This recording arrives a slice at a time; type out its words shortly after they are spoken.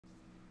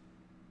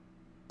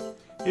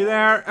Hey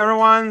there,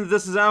 everyone,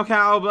 this is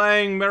Alcal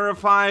playing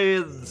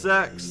Betterified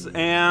VI,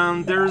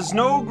 and there's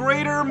no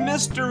greater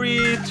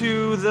mystery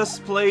to this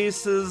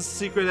place's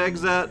secret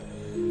exit.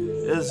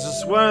 It's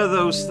just one of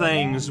those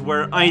things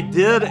where I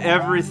did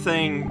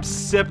everything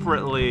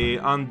separately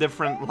on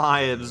different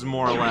lives,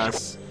 more or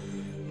less.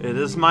 It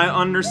is my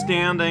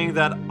understanding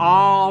that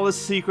all the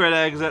secret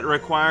exit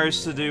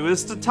requires to do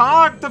is to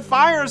talk to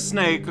Fire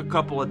Snake a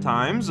couple of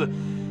times,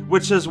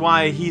 which is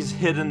why he's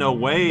hidden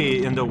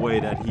away in the way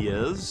that he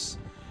is.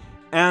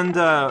 And,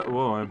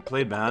 whoa, I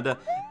played bad.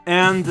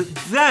 And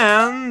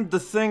then, the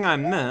thing I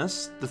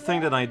missed, the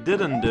thing that I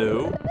didn't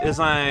do, is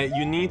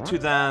you need to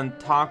then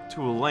talk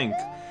to Link.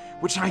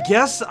 Which I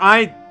guess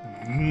I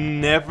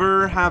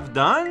never have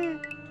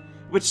done?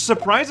 Which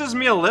surprises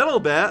me a little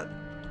bit.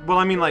 Well,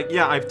 I mean, like,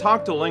 yeah, I've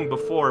talked to Link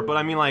before, but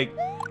I mean, like,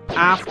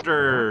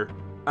 after,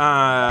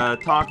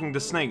 talking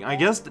to Snake. I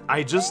guess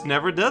I just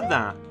never did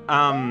that.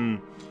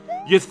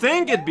 You'd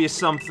think it'd be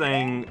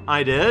something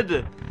I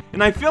did.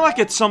 And I feel like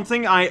it's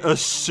something I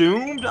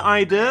assumed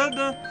I did,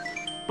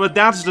 but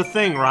that's the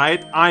thing,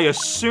 right? I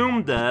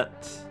assumed it,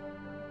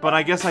 but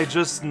I guess I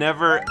just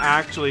never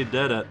actually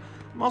did it.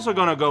 I'm also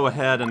gonna go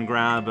ahead and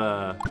grab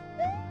the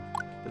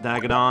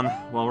Dagadon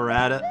while we're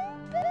at it.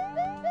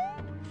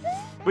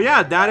 But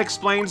yeah, that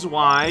explains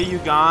why you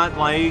got,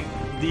 like,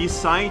 these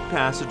side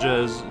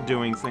passages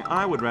doing things.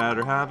 I would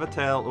rather have a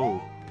tail.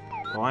 Ooh,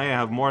 well, I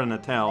have more than a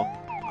tail.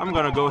 I'm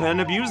gonna go ahead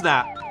and abuse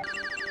that.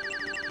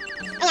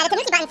 Oh yeah, the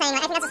Tanuki button thing, I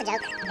think that's just a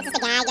joke. It's just a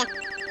gag.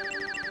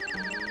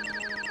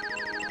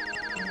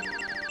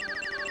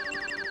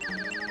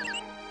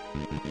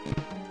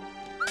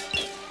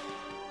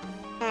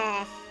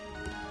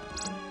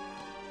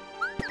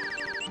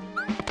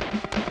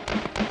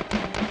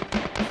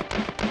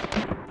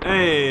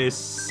 Hey,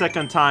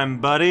 second time,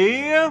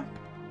 buddy.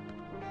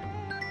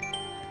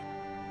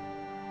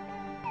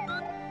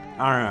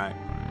 Alright.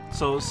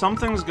 So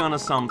something's gonna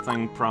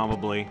something,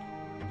 probably.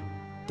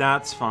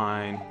 That's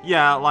fine.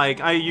 Yeah, like,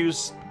 I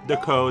use the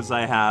codes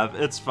I have.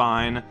 It's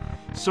fine.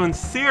 So in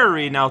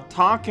theory, now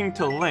talking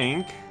to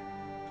Link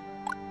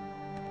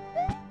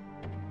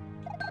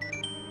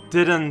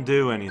didn't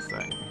do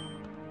anything.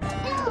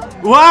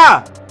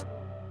 Wah!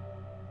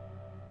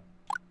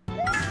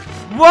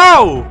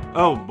 Whoa!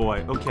 Oh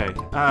boy, okay.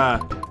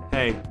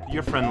 Hey,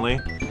 you're friendly.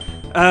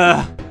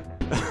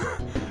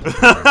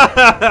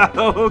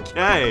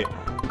 Okay.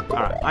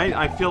 Alright,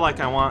 I feel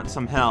like I want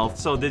some health.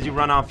 So, did you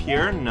run off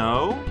here?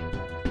 No.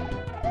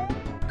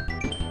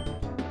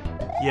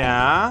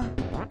 Yeah.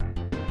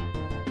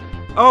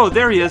 Oh,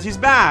 there he is. He's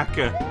back.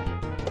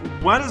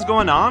 What is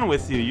going on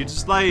with you? You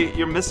just, like,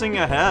 you're missing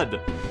a head.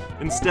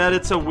 Instead,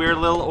 it's a weird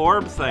little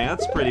orb thing.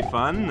 That's pretty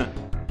fun.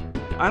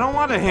 I don't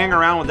want to hang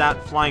around with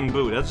that flying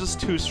boot. That's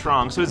just too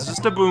strong. So, it's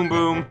just a boom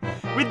boom.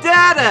 We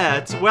did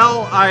it!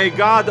 Well, I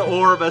got the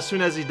orb as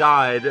soon as he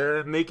died,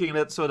 making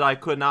it so that I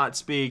could not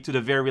speak to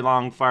the very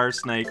long fire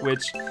snake,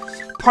 which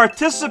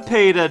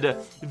participated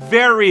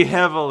very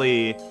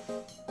heavily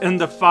in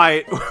the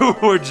fight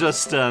we're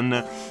just in.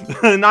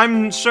 And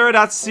I'm sure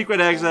that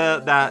secret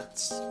exit,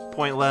 that's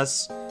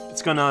pointless.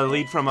 It's gonna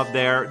lead from up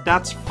there.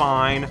 That's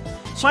fine.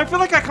 So I feel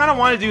like I kind of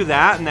want to do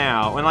that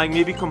now, and like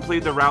maybe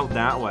complete the route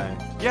that way.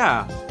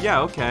 Yeah,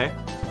 okay.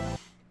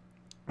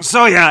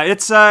 So yeah,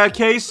 it's a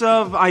case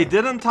of I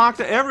didn't talk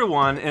to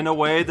everyone in a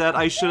way that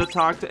I should have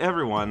talked to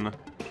everyone.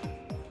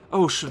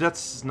 Oh shoot,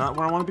 that's not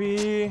where I want to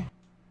be.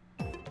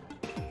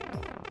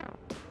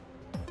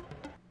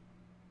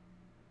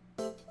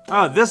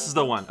 Oh, this is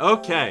the one.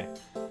 Okay.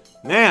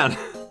 Man,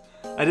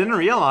 I didn't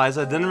realize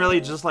I didn't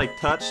really just like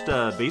touch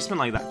the basement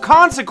like that.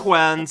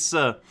 Consequence!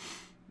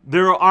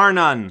 There are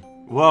none.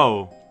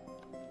 Whoa.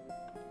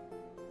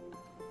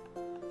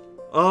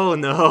 Oh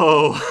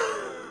no.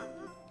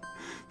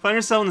 Find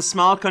yourself in the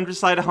small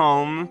countryside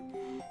home.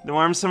 The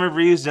warm summer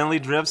breeze gently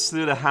drifts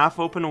through the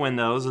half-open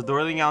windows. The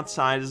door leading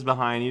outside is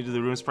behind you.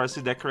 The room is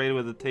partially decorated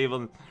with a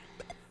table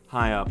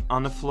high up.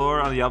 On the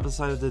floor, on the opposite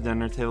side of the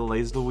dinner table,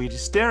 lays Luigi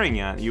staring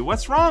at you.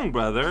 What's wrong,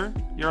 brother?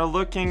 You're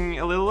looking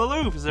a little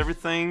aloof. Is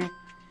everything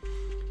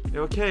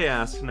okay?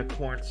 Asked in a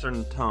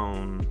concerned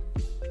tone.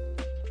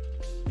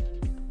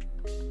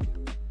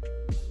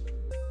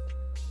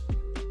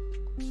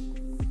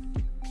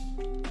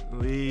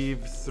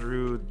 Leave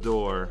through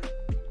door.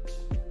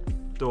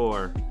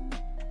 Door.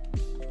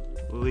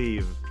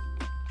 Leave.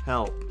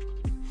 Help.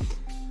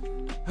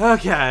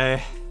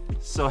 Okay.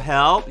 So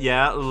help,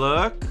 yeah,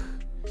 look.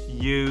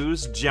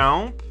 Use,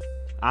 jump.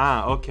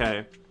 Ah,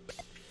 okay.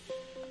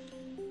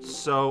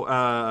 So,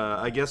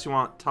 I guess you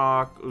want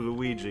talk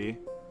Luigi.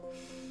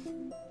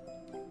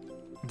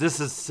 This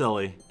is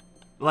silly.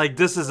 Like,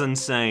 this is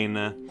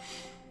insane.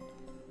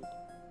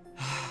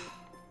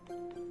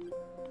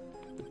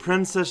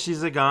 Princess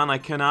Shizagan, I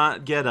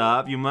cannot get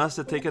up. You must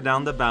have taken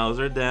down the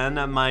Bowser. Then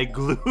my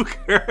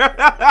Gluker.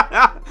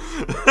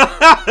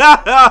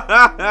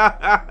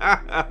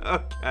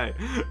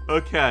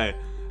 Okay.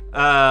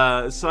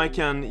 So I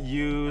can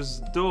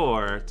use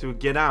door to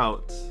get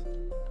out.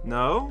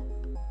 No?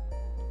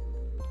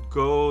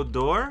 Go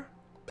door?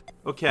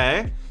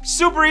 Okay.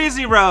 Super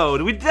easy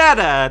road. We did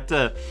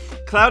it.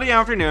 Cloudy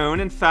afternoon.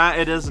 In fact,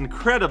 it is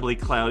incredibly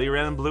cloudy.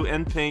 Red and blue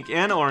and pink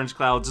and orange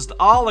clouds. Just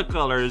all the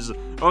colors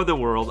of the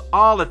world.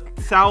 All the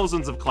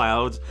thousands of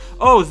clouds.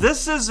 Oh,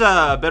 this is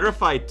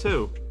Betterified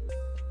 2.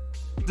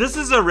 This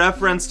is a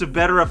reference to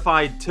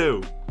Betterified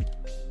 2.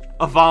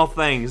 Of all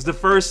things. The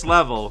first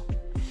level.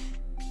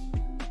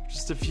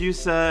 Just a few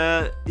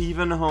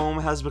even home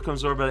has become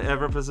absorbed by the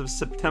ever-present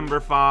September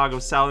fog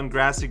of southern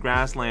grassy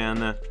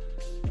grassland.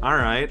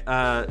 Alright,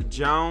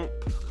 jump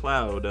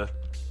cloud.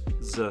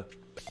 Z.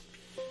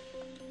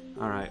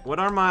 Alright, what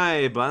are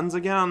my buttons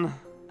again?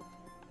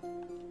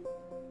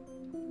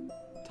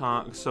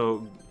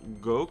 So,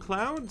 go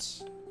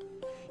clouds?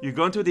 You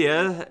go into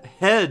the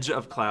hedge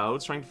of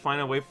clouds, trying to find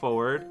a way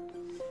forward.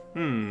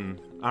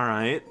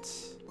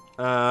 Alright.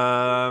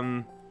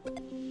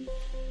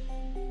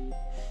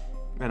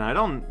 Man, I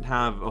don't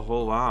have a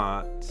whole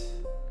lot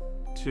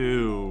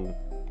to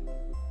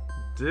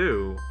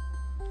do.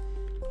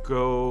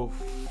 Go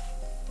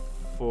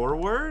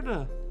forward?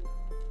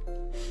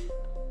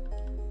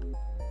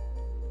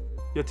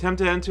 You attempt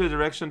to enter a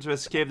direction to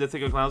escape the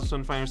thick of clouds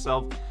and find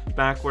yourself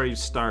back where you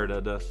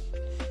started.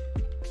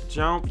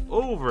 Jump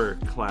over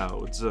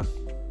clouds.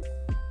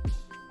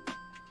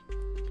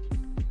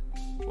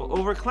 Well,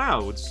 over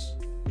clouds.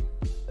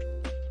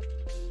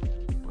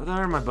 What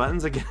are my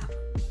buttons again?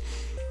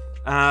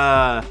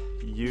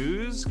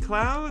 Use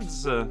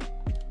clouds?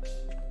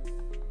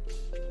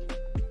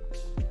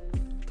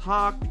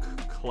 Talk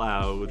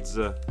clouds.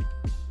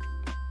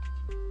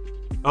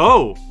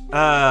 Oh!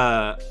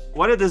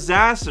 What a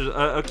disaster.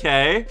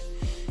 Okay.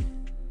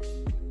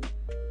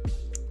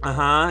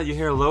 You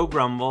hear a low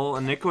grumble.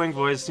 An echoing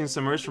voice seems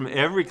to emerge from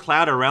every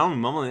cloud around,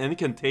 mumbling an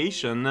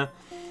incantation.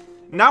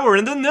 Now we're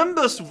in the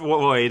Nimbus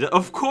Void,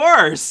 of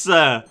course!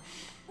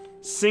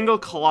 Single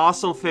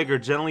colossal figure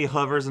gently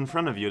hovers in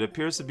front of you. It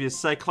appears to be a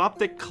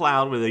cyclopic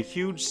cloud with a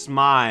huge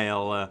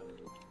smile.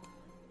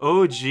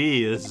 Oh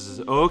geez,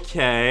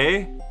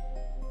 okay.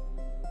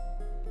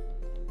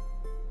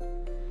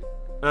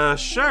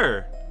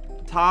 Sure.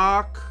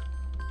 Talk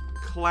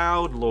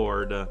Cloud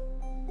Lord.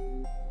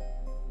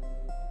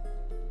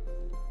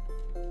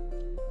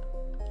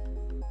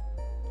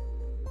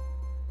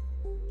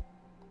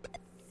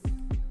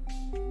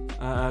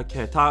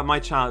 Okay, my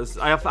child.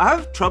 I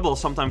have trouble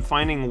sometimes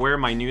finding where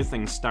my new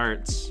thing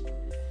starts.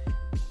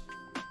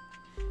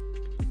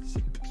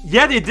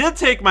 Yeah, they did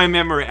take my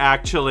memory,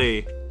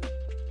 actually.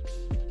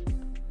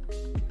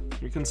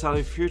 Reconcile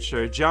your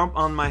future. Jump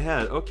on my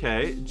head.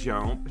 Okay,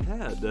 jump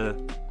head.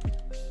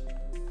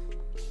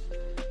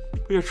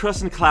 Put your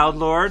trust in Cloud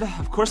Lord.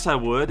 Of course I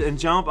would. And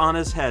jump on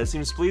his head.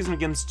 Seems pleasing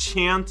against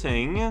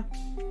chanting.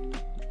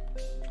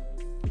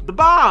 The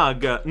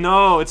bog!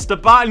 No, it's the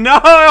bog. No,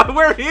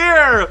 we're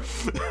here!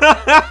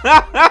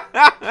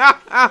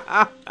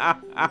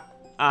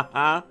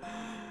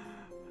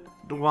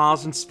 The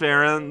walls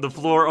transparent, the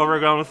floor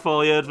overgrown with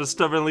foliage was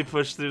stubbornly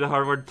pushed through the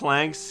hardwood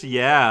planks.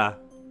 Yeah.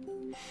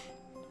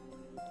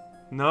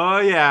 No,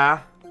 yeah.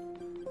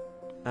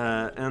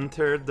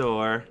 Enter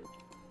door.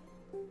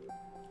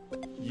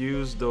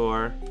 Use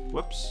door.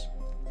 Whoops.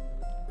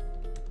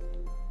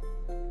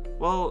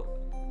 Well,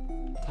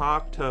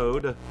 talk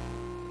toad.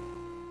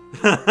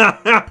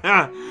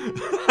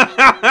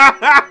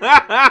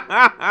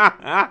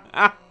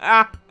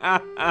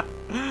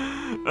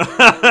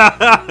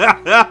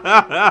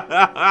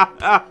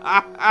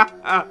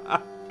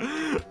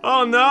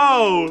 Oh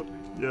no!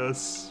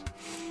 Yes.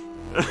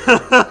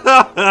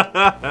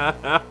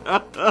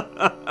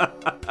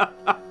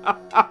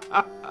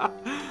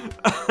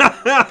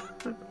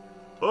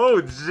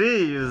 Oh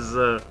jeez.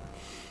 A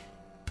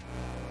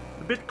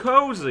bit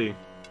cozy.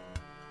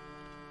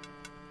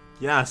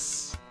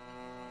 Yes.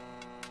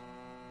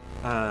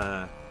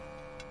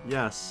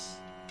 Yes.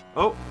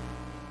 Oh.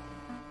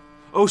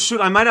 Oh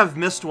shoot, I might have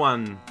missed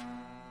one.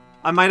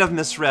 I might have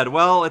misread.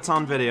 Well, it's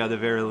on video at the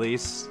very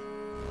least.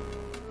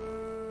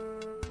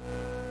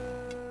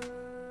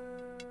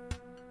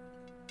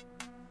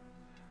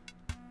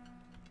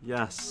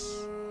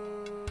 Yes.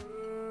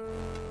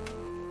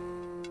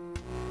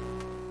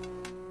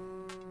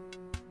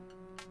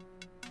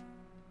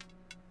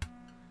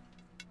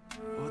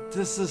 Oh,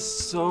 this is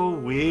so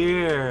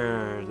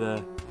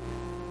weird.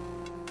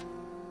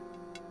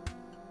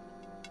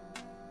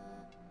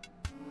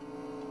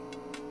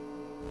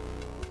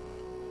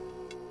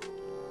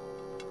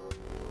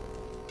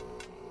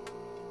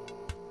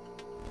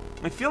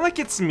 I feel like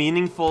it's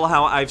meaningful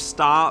how I've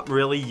stopped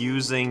really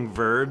using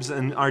verbs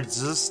and are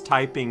just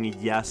typing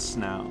yes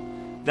now.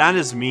 That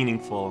is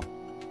meaningful.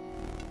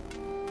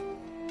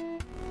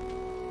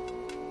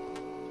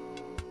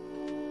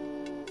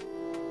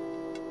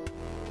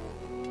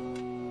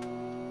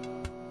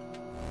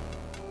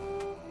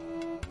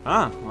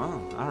 Ah,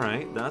 well,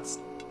 alright, that's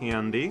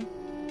handy.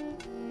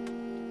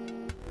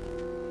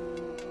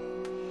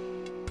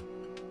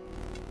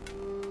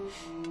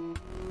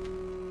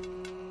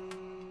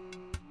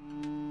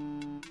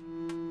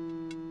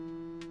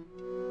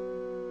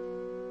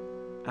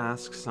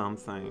 Ask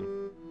something.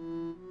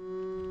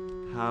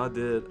 How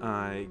did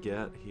I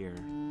get here?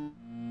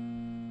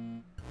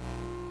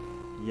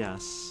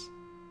 Yes.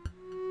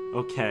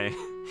 Okay.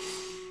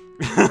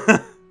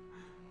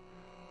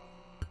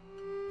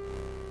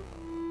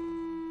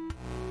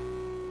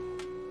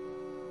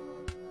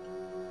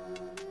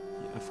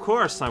 Of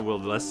course I will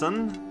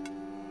listen.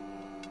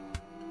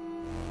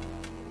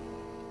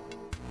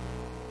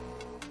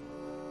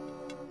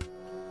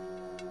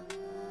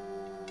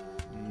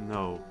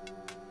 No.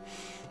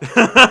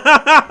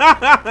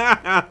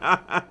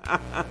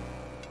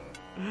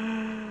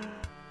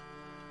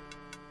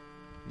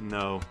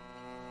 No.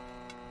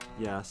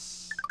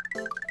 Yes.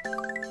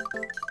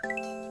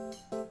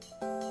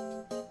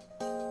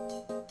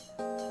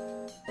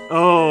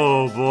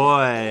 Oh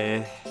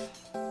boy.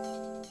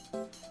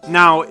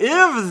 Now,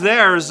 if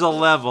there's a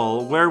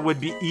level where it would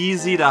be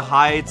easy to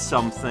hide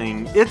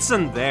something, it's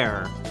in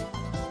there.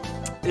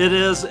 It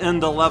is in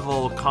the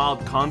level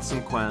called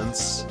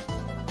Consequence.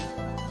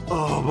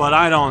 Oh, but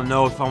I don't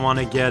know if I want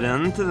to get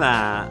into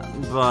that.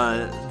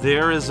 But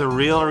there is a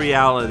real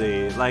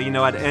reality. Like, you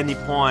know, at any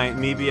point,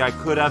 maybe I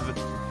could have...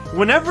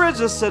 Whenever it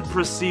just said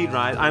proceed,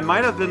 right, I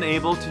might have been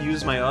able to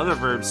use my other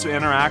verbs to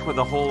interact with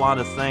a whole lot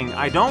of things.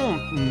 I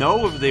don't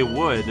know if they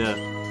would.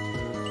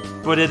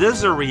 But it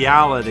is a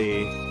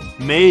reality.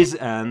 Maze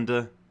end.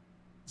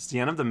 It's the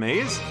end of the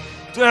maze?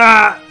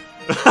 Ah!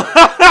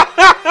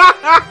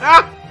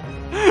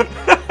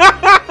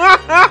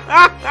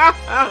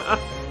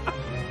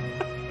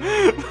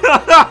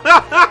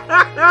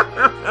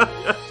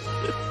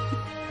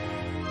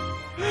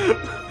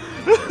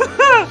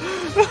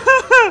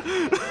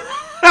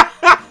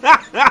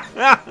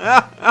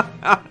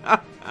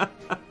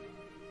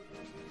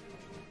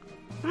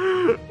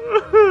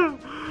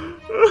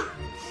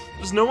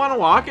 There's no one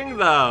walking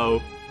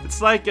though.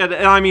 It's like,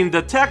 I mean,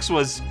 the text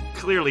was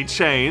clearly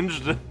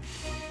changed.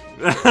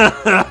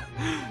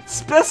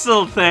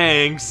 Special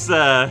thanks,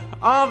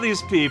 all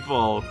these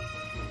people.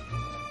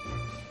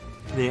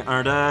 They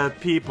are the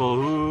people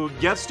who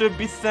gets to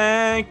be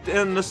thanked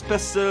in a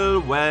special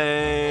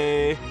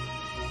way.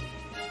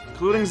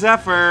 Including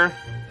Zephyr.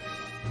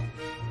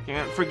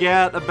 Can't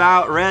forget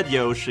about Red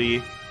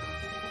Yoshi.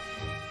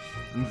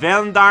 And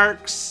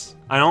Vendarks.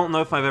 I don't know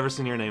if I've ever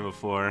seen your name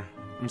before.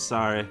 I'm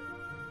sorry.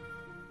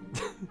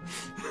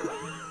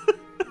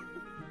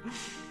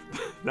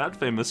 That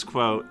famous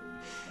quote.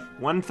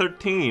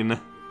 113.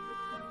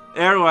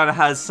 Everyone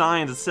has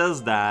signs that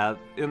says that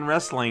in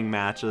wrestling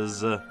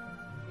matches.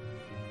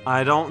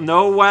 I don't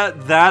know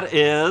what that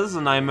is,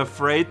 and I'm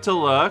afraid to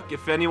look.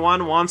 If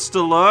anyone wants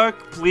to look,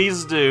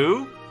 please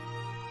do.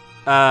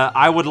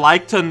 I would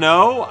like to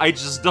know, I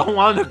just don't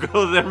want to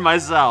go there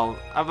myself.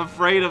 I'm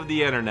afraid of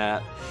the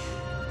internet.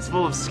 It's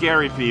full of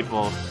scary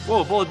people.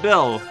 Whoa, Bullet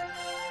Bill.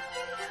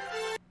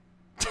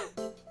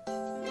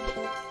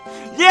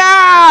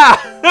 Yeah!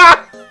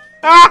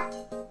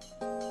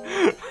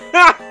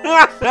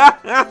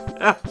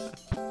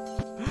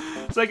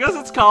 So I guess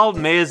it's called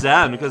Maze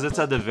End because it's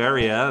at the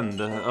very end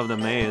of the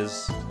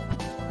maze.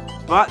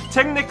 But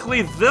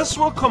technically this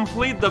will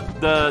complete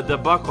the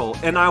buckle,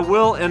 and I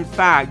will in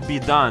fact be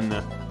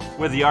done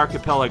with the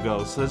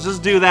archipelago. So let's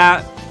just do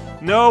that.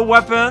 No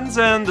weapons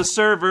in the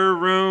server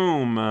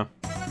room.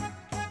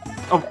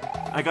 Oh,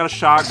 I got a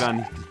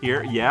shotgun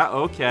here. Yeah,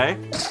 okay.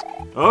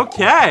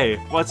 Okay.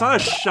 Well, it's not a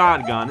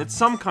shotgun. It's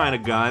some kind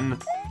of gun.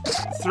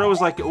 It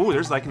throws like, ooh,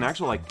 there's like an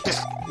actual like kick.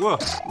 Whoa,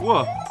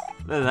 whoa.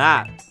 Look at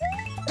that.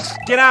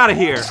 Get out of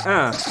here.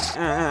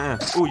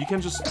 Ooh, you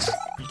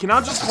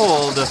cannot just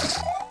hold,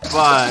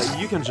 but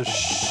you can just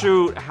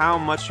shoot how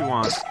much you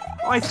want.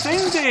 Oh, I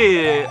think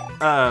they,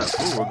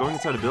 ooh, we're going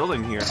inside a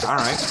building here. All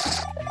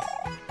right.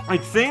 I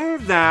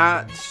think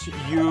that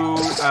you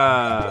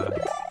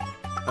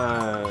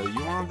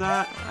want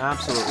that?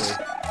 Absolutely.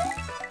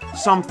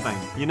 Something,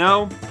 you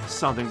know?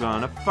 Something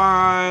gonna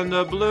find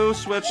a blue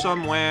switch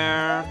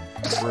somewhere.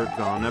 We're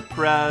gonna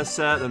press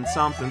it and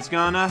something's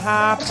gonna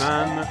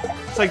happen.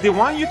 It's like they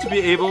want you to be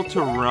able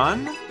to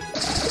run,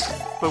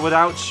 but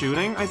without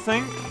shooting, I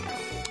think.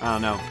 I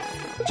don't know.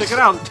 Check it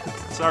out.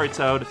 Sorry,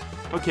 Toad.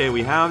 Okay,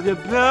 we have the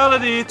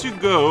ability to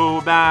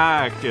go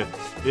back.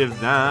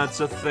 If that's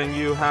a thing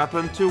you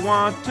happen to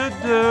want to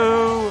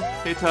do.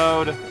 Hey,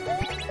 Toad.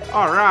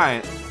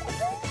 Alright.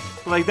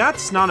 Like,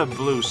 that's not a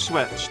blue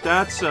switch.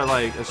 That's,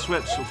 like, a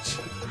switch.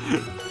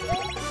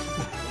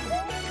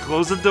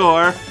 Close the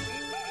door.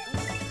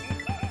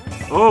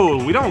 Oh,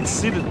 we don't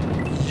see the...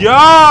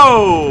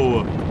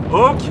 Yo!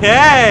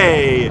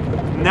 Okay!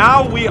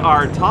 Now we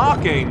are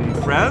talking,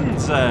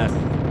 friends.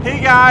 Hey,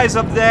 guys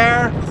up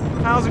there.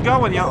 How's it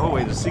going? Yeah. Oh,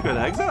 wait, the secret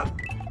exit?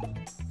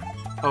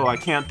 Oh, I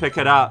can't pick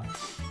it up.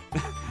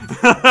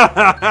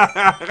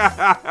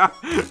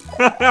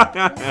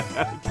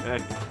 Okay.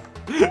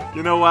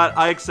 You know what?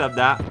 I accept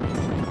that.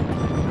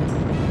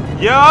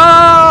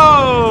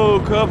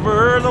 Yo!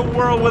 Cover the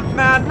world with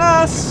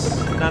madness!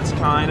 That's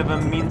kind of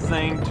a mean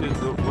thing to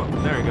do. Whoa,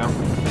 there you go.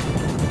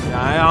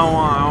 Yeah, I don't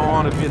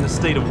want to be in a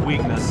state of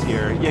weakness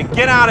here. Yeah,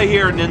 get out of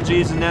here,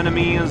 ninjas and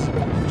enemies.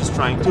 Just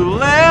trying to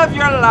live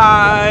your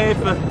life.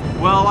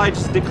 Well, I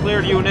just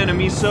declared you an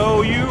enemy,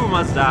 so you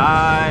must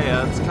die.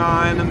 It's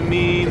kinda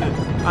mean,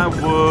 I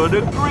would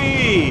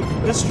agree.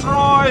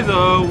 Destroy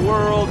the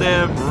world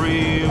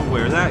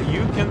everywhere that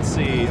you can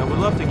see. I would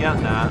love to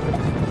get that.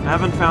 I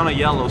haven't found a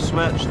yellow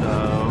switch,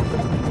 though.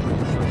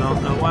 So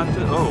don't know what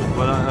to... Oh,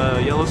 but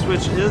a yellow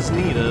switch is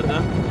needed.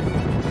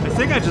 I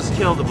think I just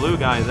killed the blue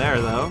guy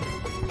there, though.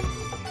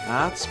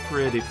 That's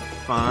pretty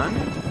fun.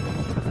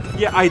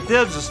 Yeah, I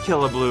did just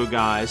kill a blue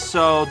guy.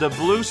 So the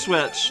blue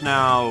switch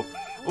now...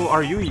 Oh,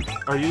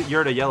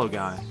 you're the yellow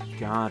guy.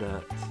 Got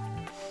it.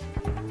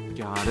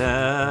 Got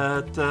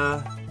it.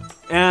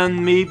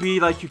 And maybe,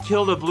 like, you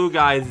kill the blue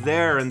guy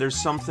there and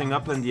there's something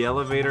up in the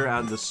elevator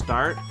at the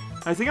start.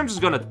 I think I'm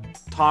just gonna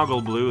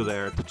toggle blue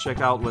there to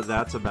check out what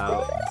that's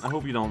about. I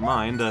hope you don't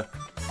mind.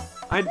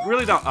 I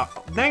really don't...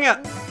 dang it!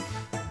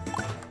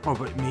 Oh,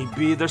 but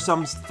maybe there's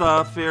some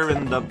stuff here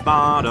in the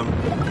bottom.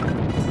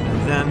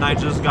 And then I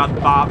just got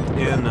bopped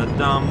in a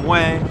dumb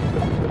way.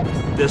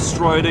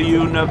 Destroy the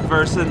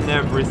universe and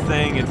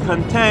everything it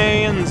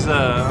contains.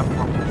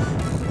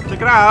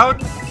 Check it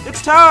out.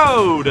 It's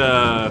Toad.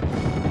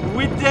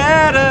 We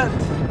did it.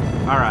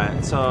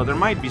 Alright, so there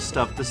might be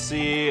stuff to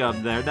see up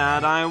there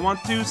that I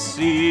want to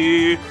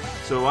see.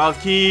 So I'll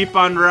keep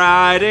on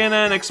riding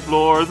and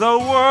explore the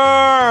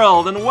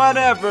world. And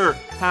whatever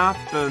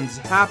happens,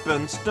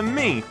 happens to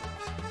me.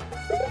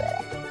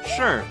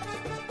 Sure.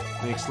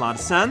 Makes a lot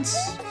of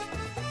sense.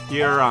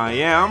 Here I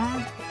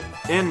am.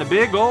 In the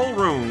big old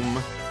room,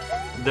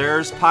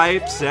 there's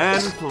pipes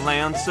and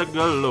plants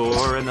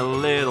galore and a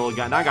little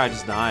guy. That guy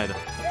just died.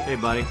 Hey,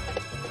 buddy.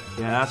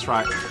 Yeah, that's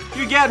right.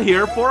 You get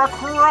here for a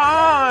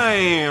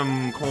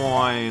crime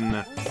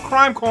coin.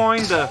 Crime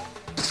coin to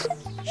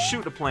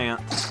shoot a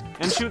plant.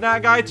 And shoot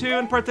that guy too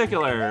in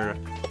particular.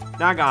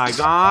 That guy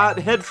got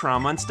head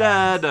trauma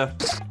instead.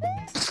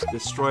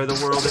 Destroy the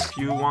world if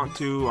you want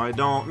to. I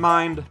don't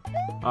mind.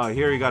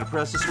 Here you gotta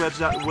press the switch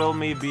that will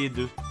maybe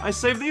do. I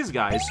save these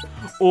guys.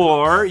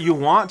 Or you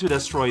want to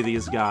destroy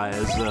these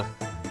guys.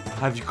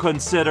 Have you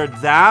considered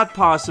that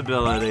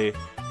possibility?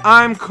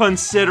 I'm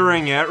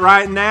considering it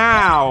right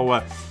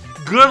now.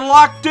 Good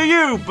luck to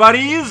you,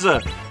 buddies.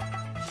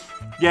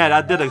 Yeah,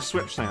 that did a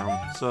switch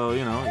sound. So,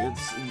 you know,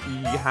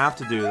 you have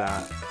to do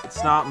that.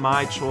 It's not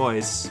my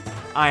choice.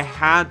 I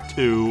had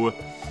to.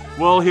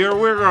 Well, here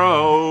we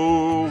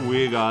go.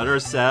 We got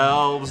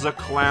ourselves a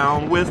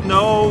clown with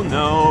no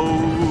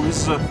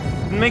nose.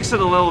 It makes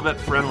it a little bit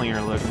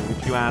friendlier looking,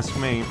 if you ask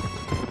me.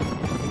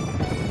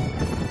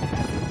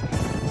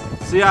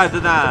 So yeah, I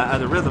did that at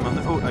the rhythm.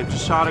 Oh, I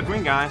just shot a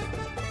green guy.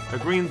 A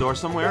green door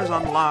somewhere is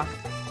unlocked.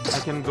 I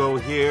can go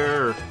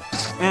here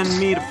and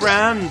meet a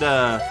friend.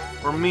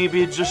 Or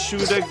maybe just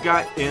shoot a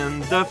guy in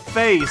the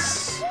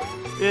face.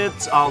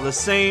 It's all the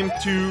same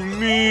to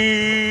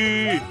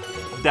me.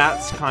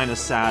 That's kind of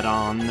sad,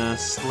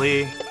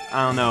 honestly.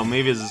 I don't know,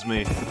 maybe it's just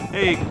me.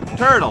 Hey,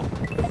 turtle!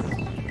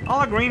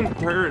 All the green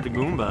turtle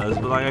Goombas,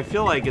 but like, I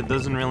feel like it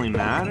doesn't really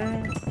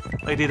matter.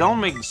 Like, they don't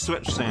make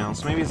switch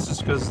sounds. Maybe it's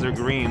just because they're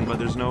green, but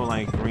there's no,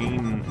 like,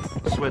 green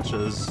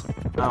switches.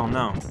 I don't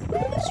know.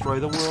 Destroy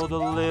the world a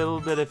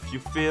little bit if you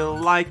feel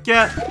like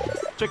it.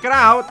 Check it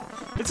out!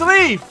 It's a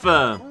leaf!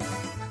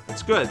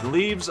 It's good.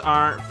 Leaves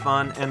are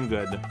fun and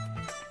good.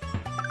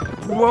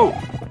 Whoa!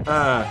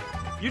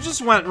 You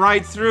just went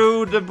right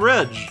through the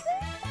bridge.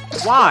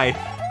 Why?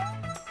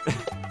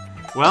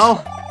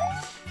 Well,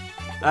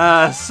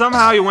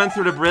 somehow you went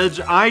through the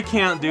bridge. I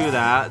can't do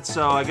that,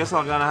 so I guess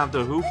I'm gonna have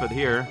to hoof it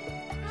here.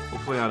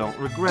 Hopefully I don't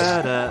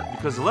regret it,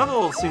 because the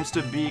level seems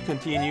to be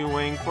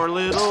continuing for a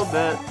little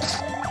bit.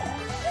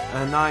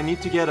 And I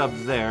need to get up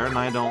there, and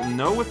I don't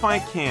know if I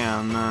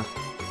can.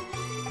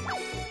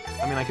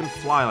 I mean, I can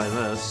fly like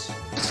this.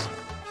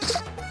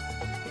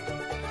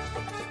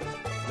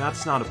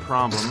 That's not a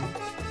problem.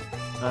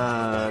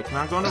 Can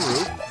I go on the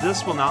roof?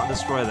 This will not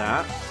destroy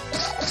that.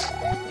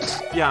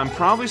 Yeah, I'm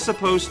probably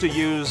supposed to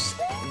use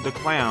the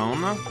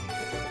clown.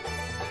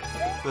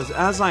 Because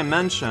as I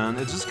mentioned,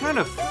 it just kind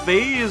of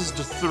phased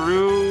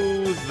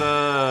through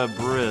the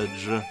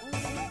bridge.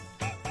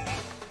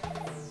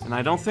 And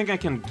I don't think I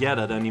can get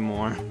it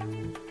anymore.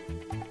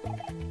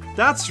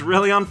 That's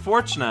really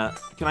unfortunate.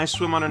 Can I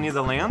swim underneath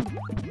the land?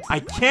 I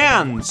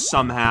can,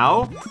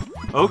 somehow.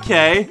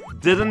 Okay,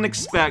 didn't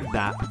expect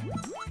that.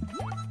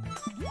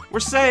 We're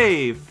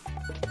safe!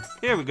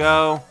 Here we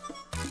go.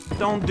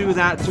 Don't do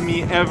that to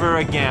me ever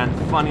again,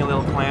 funny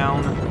little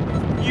clown.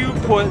 You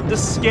put the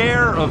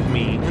scare of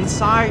me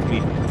inside me.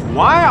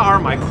 Why are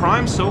my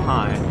crimes so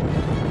high?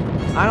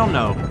 I don't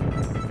know.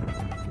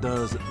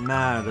 Does it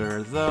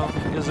matter, though?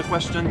 Is a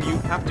question you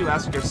have to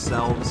ask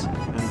yourselves,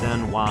 and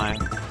then why.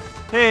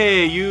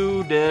 Hey,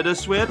 you did a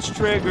switch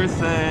trigger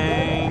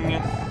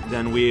thing.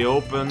 Then we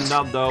opened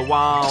up the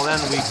wall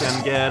and we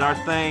can get our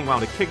thing. Wow,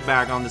 the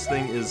kickback on this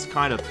thing is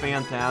kind of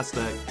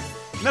fantastic.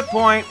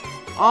 Midpoint,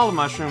 all the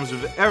mushrooms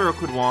we've ever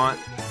could want.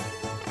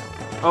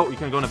 Oh, you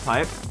can go in a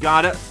pipe.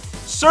 Got it.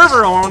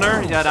 Server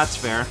owner. Yeah, that's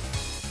fair.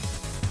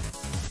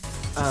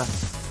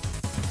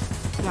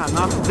 Yeah,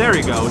 not. There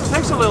you go. It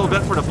takes a little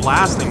bit for the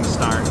blasting to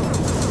start.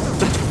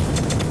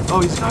 Oh,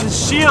 he's got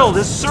his shield,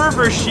 his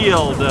server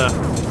shield.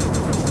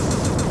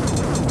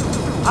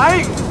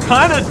 I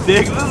kind of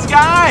dig this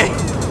guy.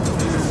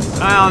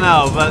 I don't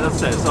know, but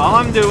that's it. So all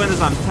I'm doing is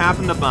I'm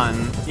tapping the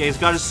button. Yeah, he's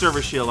got his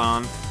server shield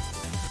on.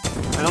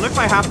 I don't know if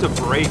I have to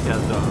break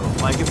it, though.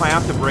 Like, if I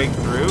have to break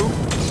through,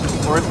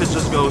 or if it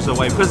just goes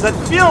away. Because that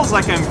feels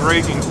like I'm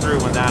breaking through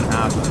when that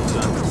happens.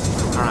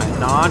 Alright,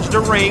 dodge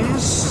the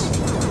rings.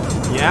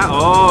 Yeah,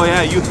 oh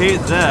yeah, you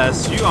hate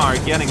this. You are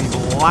getting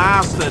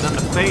blasted in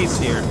the face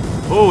here.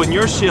 Oh, and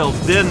your shield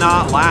did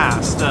not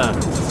last.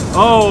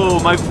 Oh,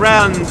 my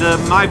friend,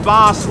 my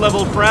boss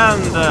level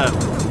friend.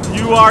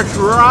 You are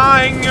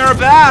trying your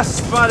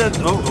best, but it...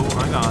 Oh,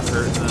 I got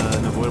hurt in an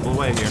unavoidable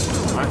way here.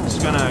 Alright,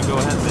 just gonna go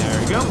ahead.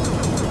 There you go.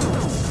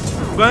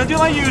 I'm gonna do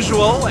my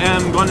usual,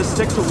 and I'm going to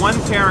stick to one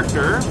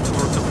character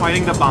for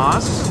fighting the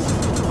boss.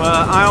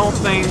 But I don't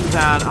think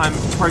that I'm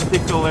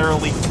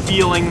particularly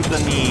feeling the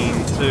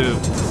need to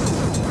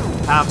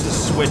have to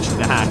switch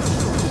that.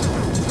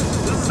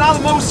 This is not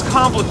the most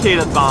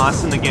complicated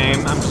boss in the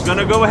game. I'm just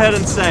gonna go ahead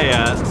and say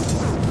it.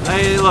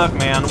 Hey, look,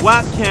 man,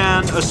 what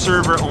can a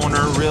server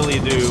owner really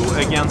do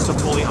against a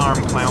fully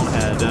armed clown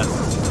head?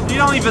 You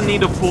don't even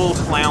need a full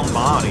clown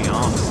body,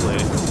 honestly.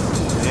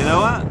 You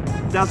know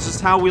what? That's just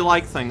how we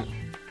like things.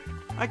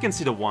 I can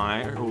see the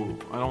why. Ooh,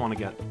 I don't want to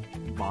get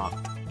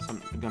bopped. So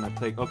I'm gonna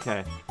take...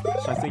 Okay.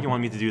 So I think you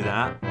want me to do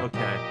that?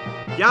 Okay.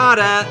 Got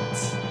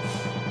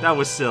it! That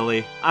was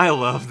silly. I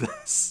love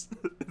this.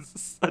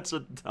 It's such a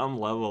dumb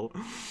level.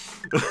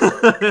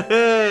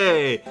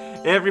 Hey!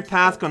 Every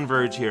path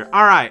converge here.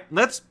 Alright,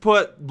 let's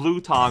put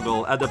blue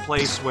toggle at the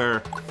place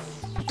where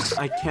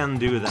I can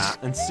do that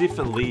and see if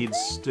it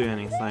leads to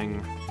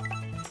anything.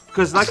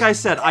 Because like I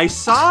said, I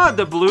saw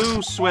the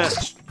blue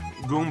switch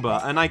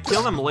Goomba and I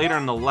kill him later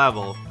in the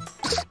level.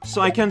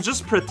 So I can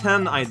just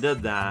pretend I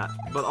did that,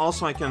 but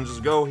also I can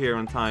just go here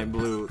and type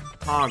blue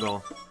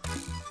toggle.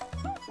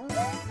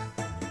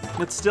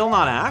 It's still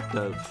not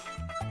active.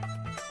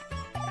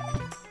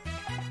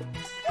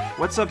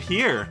 What's up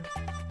here?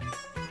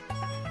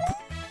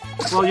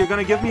 Well, you're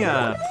gonna give me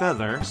a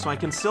feather, so I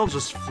can still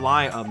just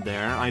fly up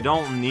there. I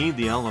don't need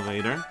the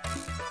elevator.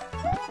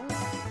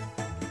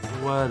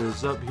 What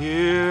is up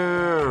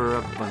here?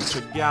 A bunch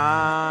of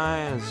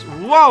guys.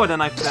 Whoa, and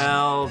then I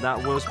fell.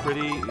 That was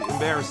pretty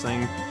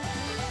embarrassing.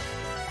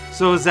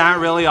 So is that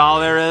really all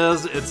there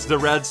is? It's the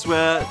red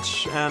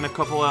switch and a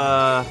couple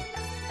of...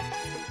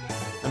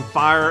 and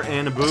fire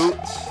and a boot.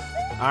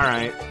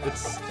 Alright,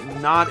 it's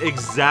not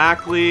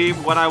exactly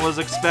what I was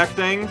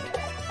expecting.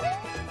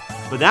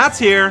 But that's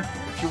here.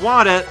 If you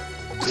want it,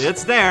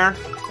 it's there.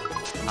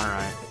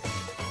 Alright.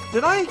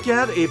 Did I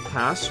get a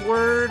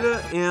password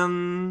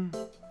in...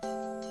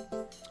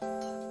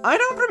 I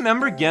don't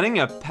remember getting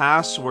a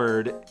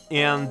password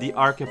in the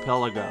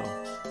archipelago.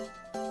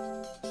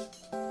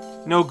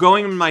 No,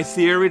 going in my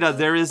theory that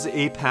there is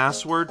a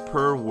password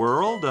per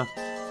world.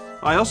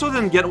 I also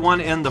didn't get one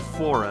in the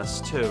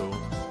forest, too.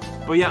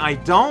 But yeah, I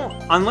don't...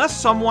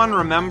 Unless someone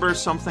remembers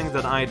something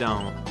that I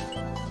don't.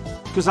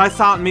 Because I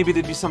thought maybe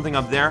there'd be something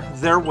up there.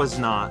 There was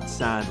not,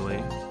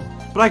 sadly.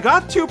 But I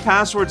got 2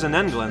 passwords in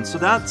England, so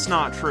that's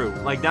not true.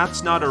 Like,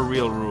 that's not a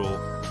real rule.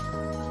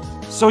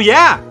 So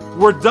yeah,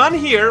 we're done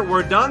here.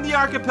 We're done the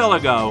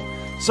archipelago.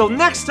 So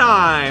next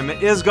time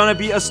is gonna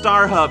be a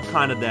Star Hub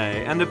kind of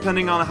day. And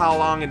depending on how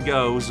long it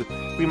goes,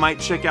 we might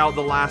check out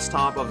the last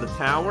top of the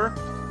tower.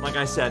 Like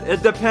I said,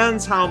 it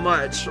depends how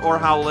much or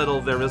how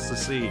little there is to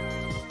see.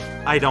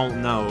 I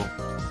don't know.